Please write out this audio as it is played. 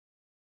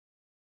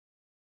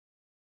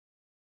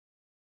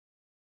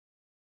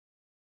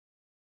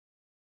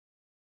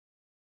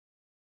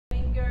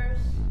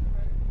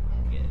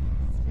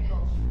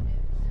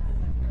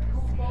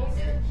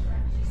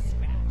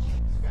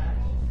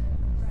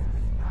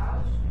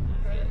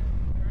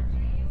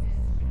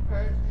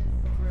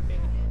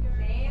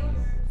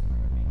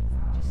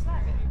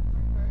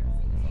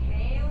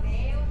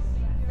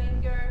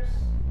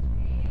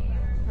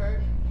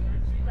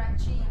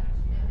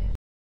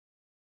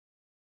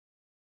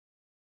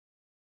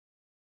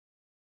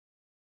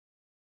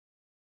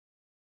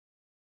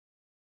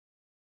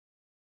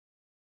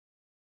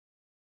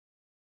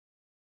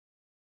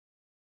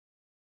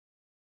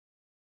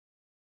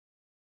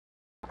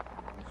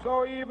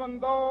So even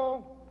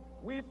though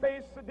we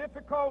face the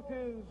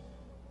difficulties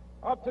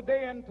of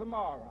today and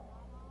tomorrow,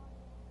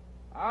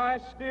 I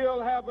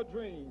still have a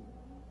dream.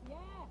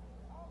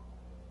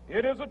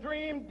 It is a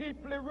dream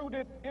deeply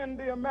rooted in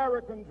the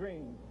American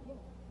dream.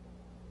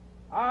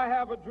 I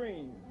have a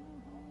dream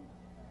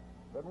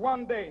that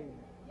one day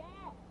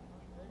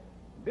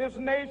this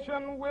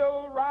nation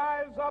will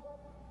rise up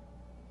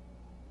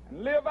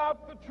and live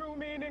out the true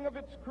meaning of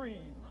its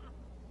creed.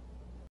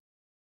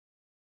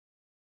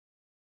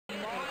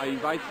 I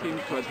invite him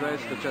to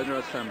address the General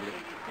Assembly.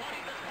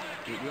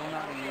 It will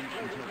not end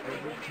until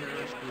every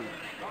terrorist group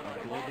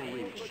of global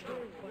reach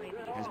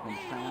has been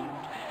found,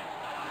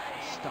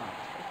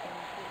 stopped,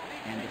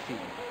 and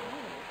defeated.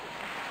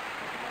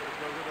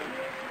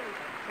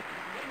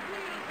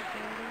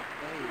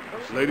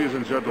 Ladies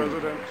and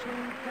gentlemen,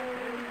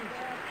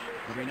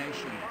 Every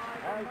nation,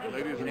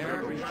 ladies and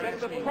gentlemen,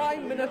 The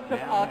Prime Minister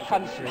of our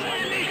country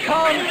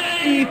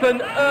can't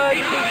even urge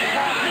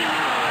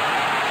his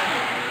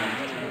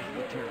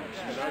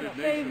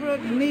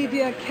favorite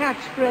media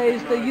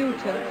catchphrase, the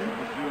U-turn.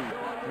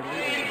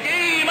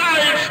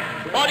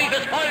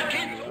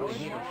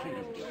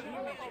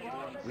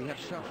 we have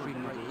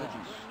self-freedom of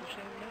religions,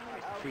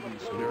 freedom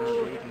of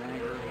spirit, faith, and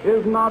anger.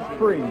 Is not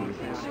free.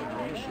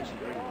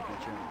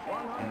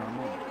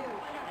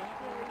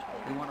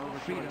 We want to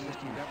overthrow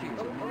existing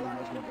governments in many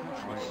Muslim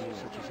countries,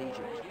 such as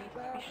Egypt,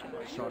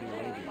 Saudi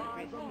Arabia.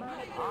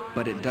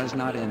 But it does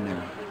not end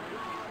there.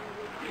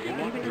 We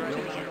want to rebuild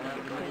the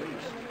Middle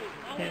East.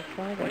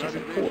 Therefore, what is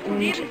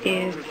important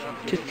is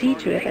to see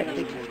to it that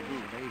we...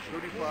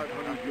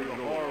 3,500 years of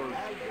horrors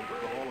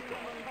of the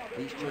Holocaust.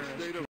 These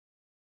terrorists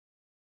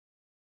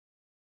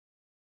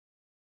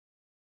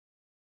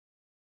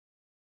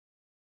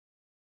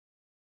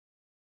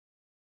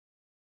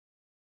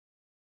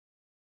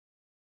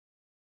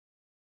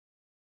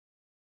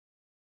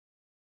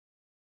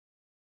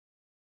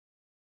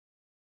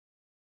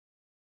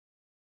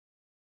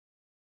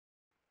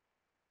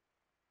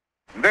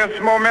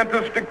This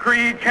momentous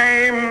decree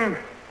came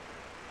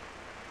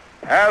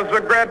as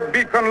a great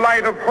beacon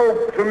light of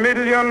hope to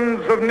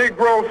millions of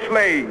Negro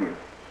slaves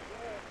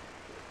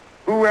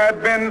who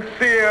had been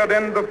seared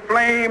in the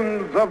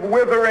flames of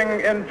withering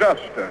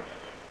injustice.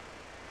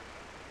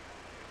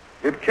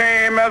 It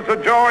came as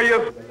a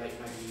joyous... The late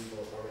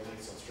medieval or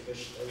Renaissance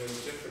tradition, there were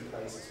different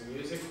places.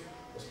 Music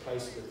was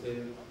placed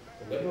within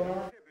the liberal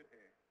art.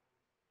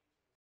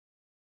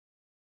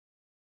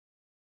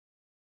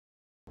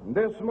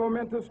 This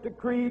momentous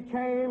decree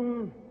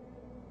came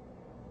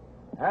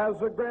as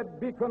a great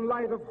beacon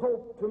light of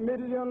hope to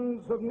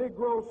millions of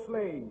Negro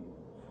slaves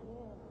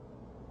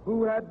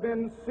who had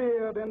been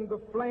seared in the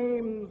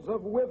flames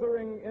of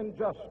withering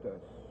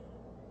injustice.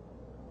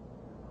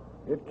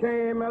 It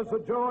came as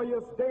a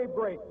joyous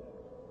daybreak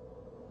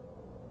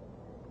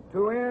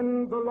to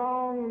end the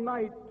long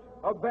night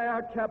of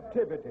their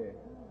captivity.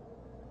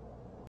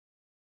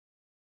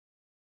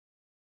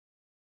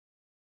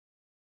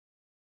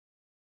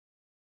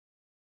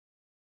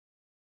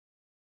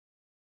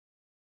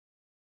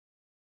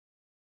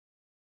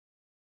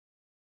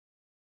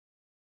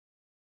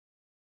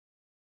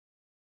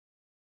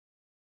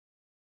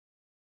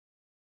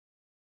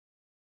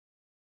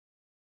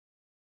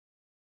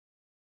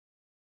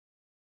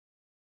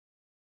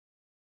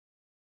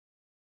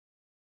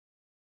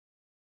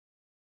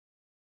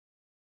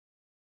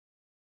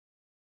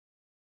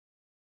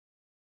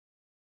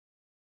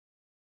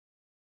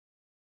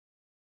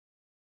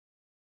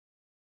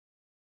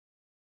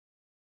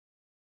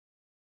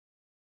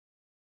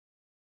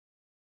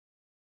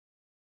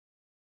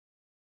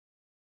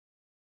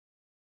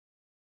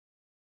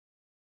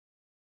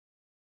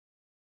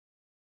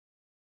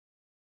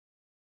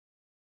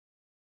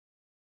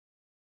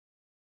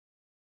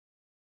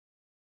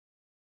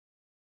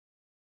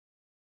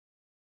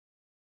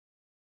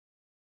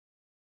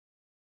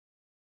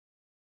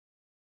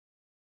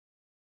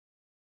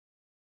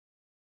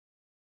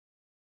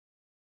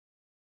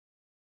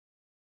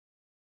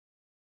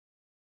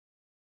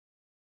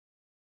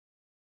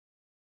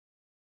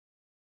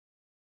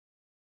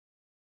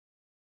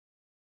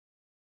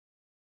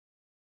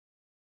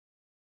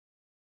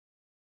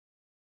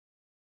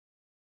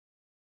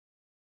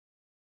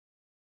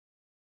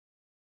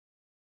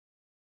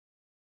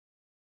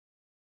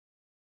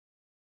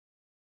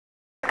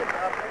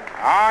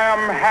 I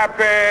am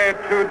happy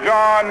to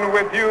join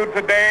with you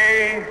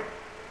today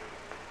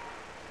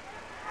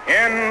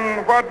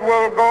in what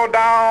will go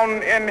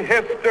down in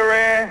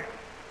history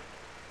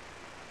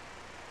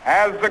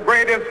as the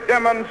greatest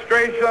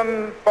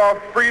demonstration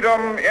for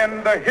freedom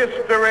in the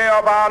history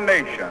of our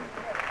nation.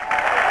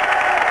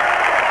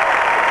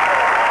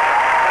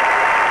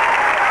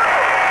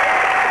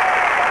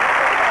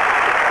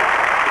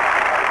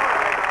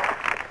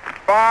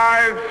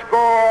 Five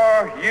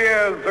score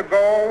years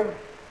ago,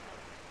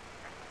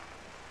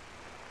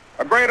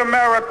 a great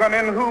American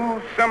in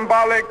whose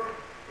symbolic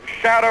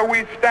shadow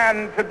we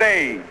stand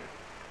today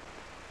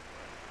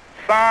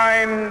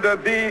signed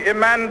the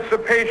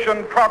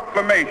Emancipation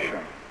Proclamation.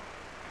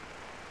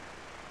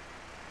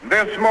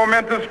 This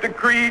momentous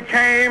decree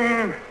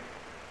came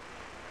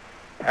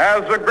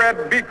as a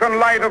great beacon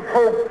light of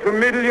hope to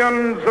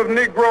millions of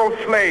Negro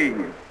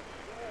slaves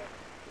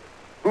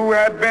who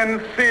had been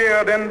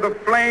seared in the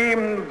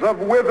flames of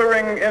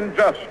withering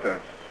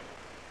injustice.